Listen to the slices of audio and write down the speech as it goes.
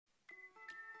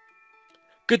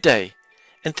Good day,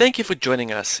 and thank you for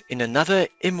joining us in another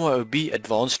MYOB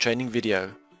Advanced training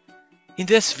video. In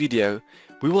this video,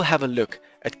 we will have a look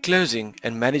at closing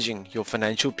and managing your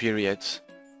financial periods.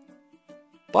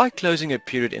 By closing a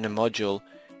period in a module,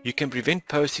 you can prevent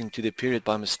posting to the period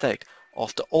by mistake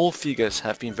after all figures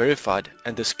have been verified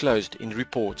and disclosed in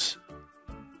reports.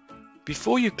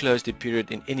 Before you close the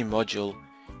period in any module,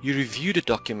 you review the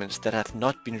documents that have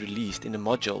not been released in the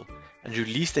module and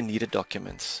release the needed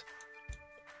documents.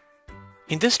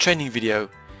 In this training video,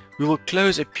 we will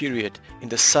close a period in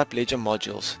the sub-ledger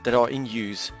modules that are in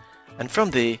use, and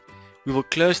from there, we will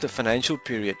close the financial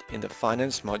period in the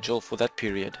finance module for that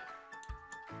period.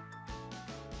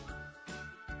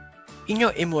 In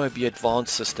your MYOB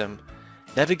Advanced system,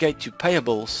 navigate to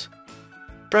Payables,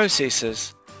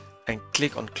 Processes, and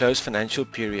click on Close Financial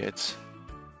Periods.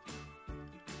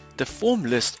 The form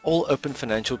lists all open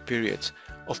financial periods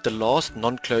of the last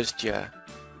non-closed year.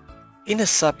 In a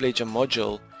sub-ledger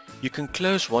module, you can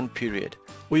close one period,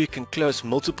 or you can close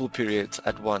multiple periods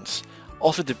at once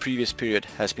after the previous period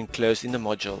has been closed in the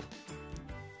module.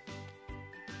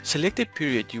 Select the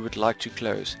period you would like to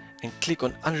close and click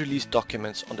on Unreleased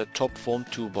Documents on the top form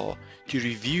toolbar to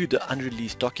review the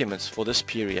unreleased documents for this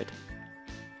period.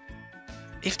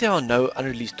 If there are no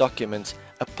unreleased documents,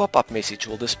 a pop-up message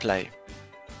will display.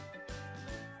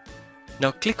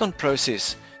 Now click on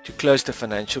Process to close the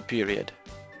financial period.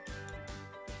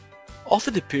 After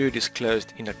the period is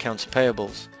closed in Accounts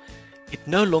Payables, it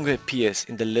no longer appears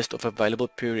in the list of available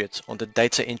periods on the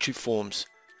data entry forms.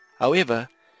 However,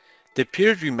 the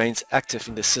period remains active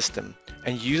in the system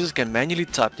and users can manually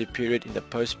type the period in the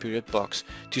post-period box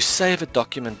to save a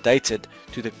document dated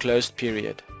to the closed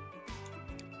period.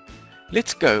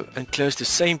 Let's go and close the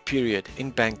same period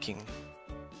in banking.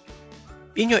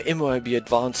 In your MYOB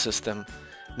Advanced system,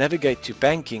 navigate to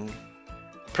Banking,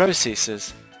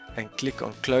 Processes, and click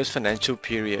on Close Financial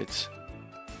Periods.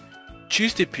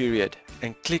 Choose the period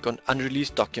and click on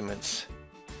Unreleased Documents.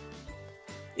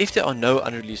 If there are no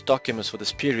unreleased documents for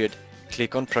this period,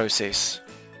 click on Process.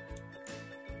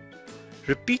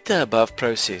 Repeat the above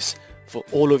process for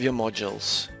all of your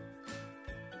modules.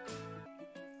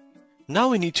 Now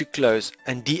we need to close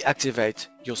and deactivate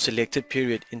your selected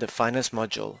period in the Finance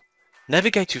module.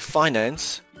 Navigate to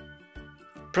Finance,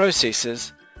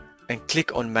 Processes, and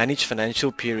click on Manage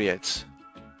Financial Periods.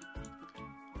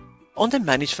 On the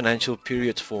Manage Financial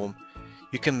Periods form,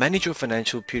 you can manage your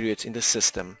financial periods in the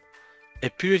system. A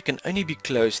period can only be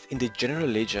closed in the General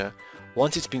Ledger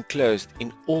once it's been closed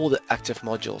in all the active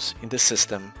modules in the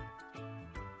system.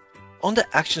 On the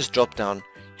Actions drop-down,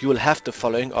 you will have the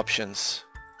following options.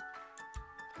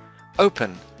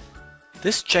 Open.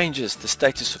 This changes the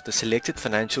status of the selected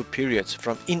financial periods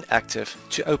from inactive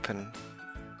to open.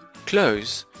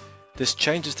 Close. This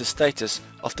changes the status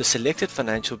of the selected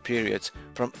financial periods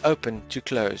from open to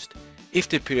closed if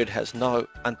the period has no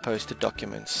unposted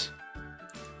documents.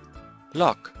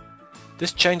 Lock.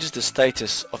 This changes the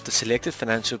status of the selected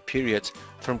financial periods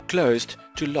from closed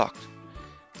to locked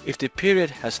if the period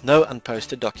has no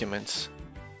unposted documents.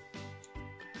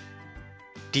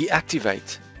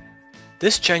 Deactivate.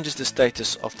 This changes the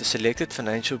status of the selected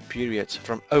financial periods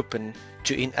from open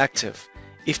to inactive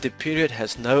if the period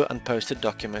has no unposted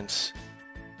documents.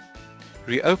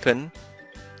 Reopen.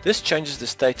 This changes the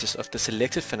status of the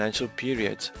selected financial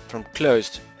periods from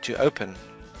closed to open.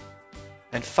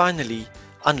 And finally,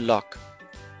 unlock.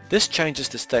 This changes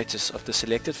the status of the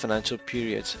selected financial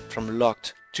periods from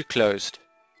locked to closed.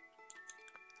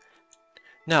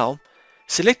 Now,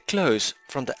 select Close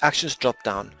from the Actions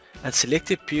drop-down and select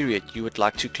the period you would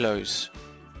like to close.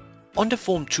 On the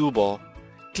Form toolbar,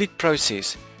 click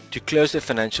Process to close the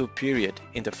financial period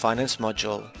in the Finance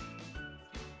module.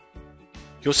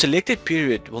 Your selected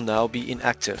period will now be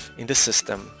inactive in the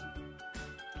system.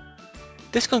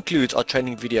 This concludes our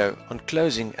training video on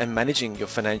closing and managing your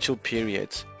financial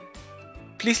periods.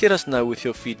 Please let us know with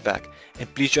your feedback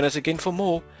and please join us again for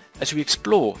more as we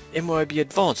explore MYOB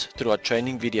Advanced through our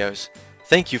training videos.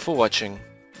 Thank you for watching.